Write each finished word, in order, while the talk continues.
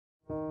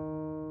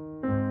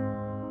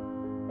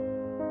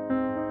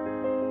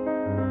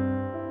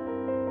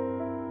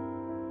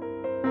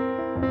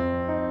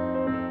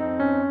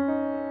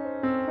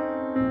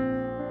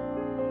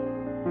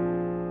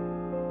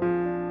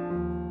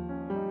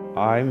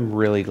I'm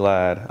really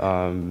glad.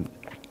 I'm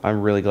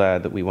really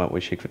glad that we went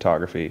with Chic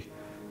Photography.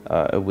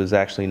 It was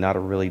actually not a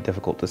really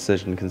difficult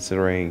decision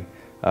considering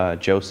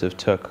Joseph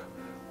took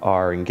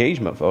our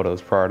engagement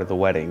photos prior to the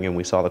wedding and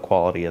we saw the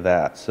quality of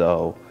that.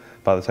 So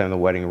by the time the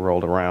wedding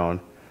rolled around,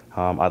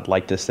 I'd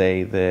like to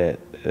say that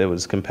it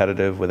was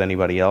competitive with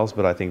anybody else,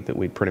 but I think that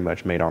we pretty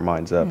much made our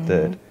minds up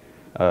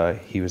that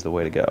he was the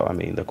way to go. I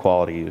mean, the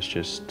quality was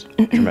just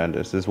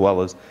tremendous, as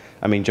well as,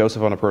 I mean,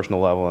 Joseph on a personal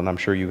level, and I'm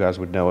sure you guys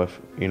would know if,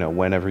 you know,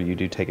 whenever you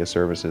do take his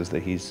services,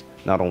 that he's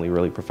not only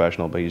really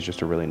professional, but he's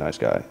just a really nice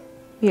guy.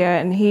 Yeah,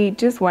 and he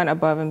just went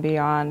above and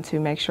beyond to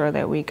make sure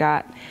that we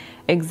got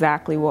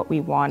exactly what we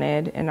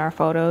wanted in our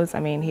photos. I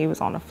mean, he was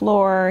on the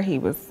floor, he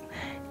was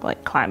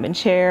like climbing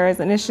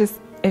chairs, and it's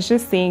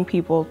just seeing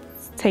people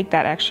take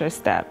that extra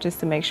step just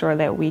to make sure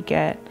that we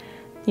get,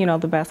 you know,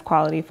 the best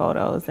quality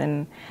photos.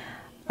 And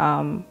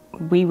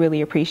we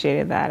really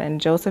appreciated that. And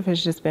Joseph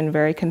has just been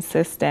very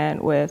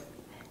consistent with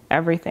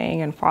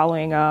everything and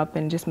following up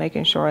and just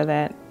making sure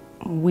that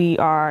we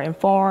are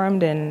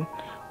informed and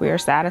we are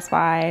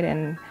satisfied.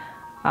 And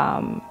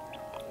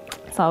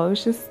so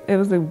it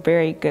was a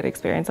very good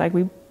experience. Like,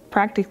 we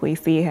practically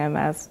see him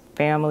as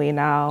family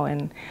now,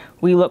 and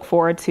we look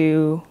forward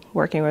to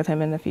working with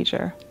him in the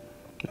future.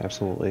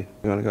 Absolutely.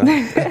 You want to go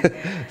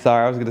ahead?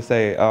 Sorry, I was going to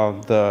say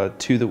the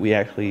two that we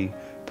actually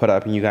put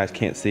up, and you guys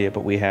can't see it,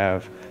 but we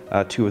have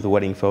two of the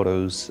wedding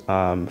photos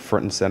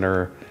front and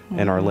center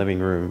in our living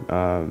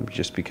room,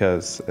 just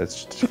because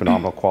it's just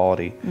phenomenal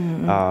quality.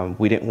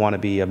 We didn't want to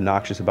be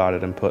obnoxious about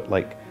it and put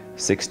like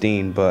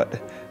 16,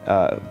 but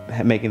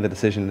making the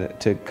decision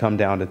to come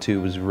down to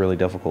 2 was really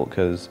difficult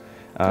because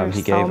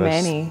he gave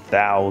us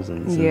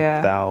thousands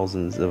and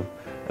thousands of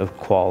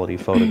quality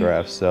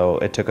photographs. So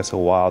it took us a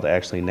while to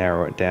actually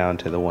narrow it down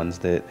to the ones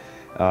that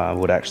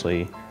would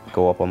actually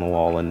go up on the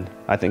wall. And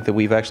I think that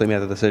we've actually made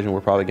the decision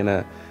we're probably going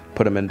to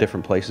put them in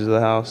different places of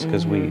the house,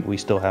 because we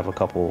still have a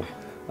couple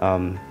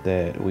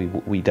that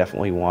we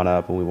definitely want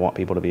up, and we want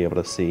people to be able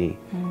to see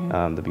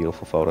the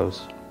beautiful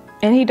photos.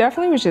 And he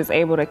definitely was just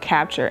able to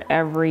capture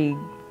every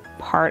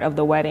part of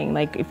the wedding.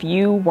 Like, if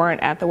you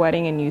weren't at the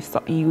wedding and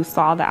you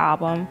saw the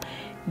album,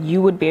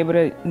 you would be able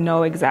to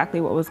know exactly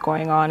what was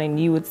going on, and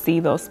you would see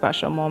those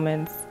special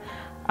moments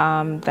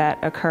that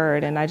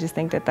occurred. And I just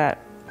think that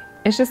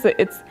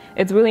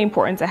it's really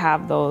important to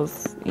have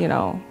those, you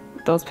know,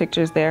 those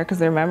pictures there, because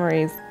they're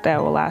memories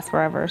that will last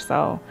forever.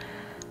 So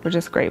we're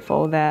just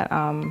grateful that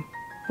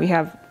we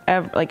have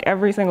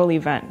every single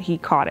event he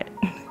caught it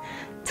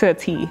to a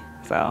T.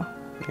 So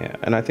yeah,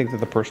 and I think that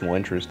the personal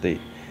interest that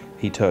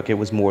he took, it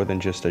was more than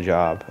just a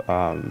job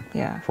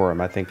for him.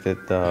 I think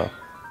that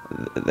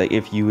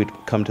if you would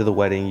come to the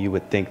wedding, you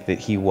would think that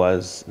he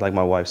was, like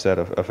my wife said,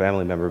 a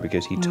family member,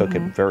 because he took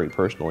it very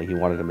personally. He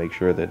wanted to make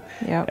sure that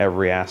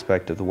every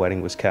aspect of the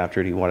wedding was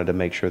captured. He wanted to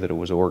make sure that it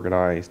was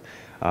organized.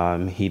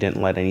 He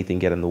didn't let anything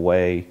get in the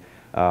way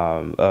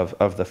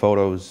of the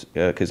photos,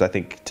 because I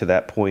think to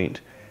that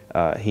point,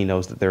 he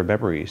knows that they're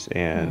memories,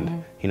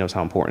 and he knows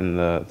how important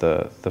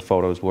the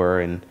photos were,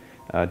 and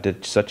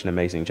did such an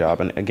amazing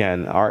job. And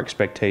again, our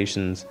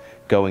expectations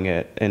going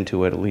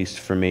into it, at least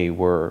for me,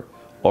 were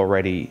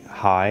already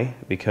high,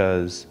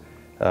 because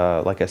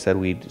like I said,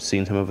 we'd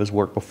seen some of his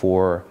work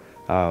before.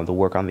 The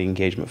work on the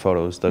engagement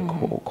photos, the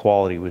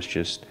quality was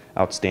just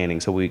outstanding.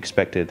 So we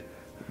expected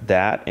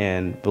that,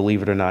 and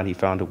believe it or not, he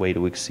found a way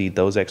to exceed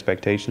those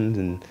expectations,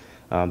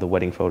 and the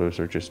wedding photos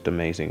are just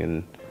amazing.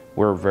 And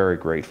we're very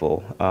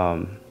grateful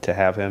to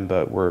have him,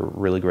 but we're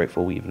really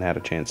grateful we even had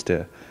a chance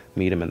to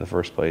meet him in the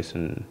first place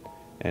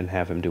and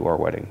have him do our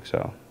wedding.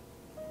 So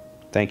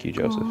thank you,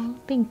 Joseph. Aww,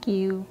 thank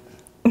you.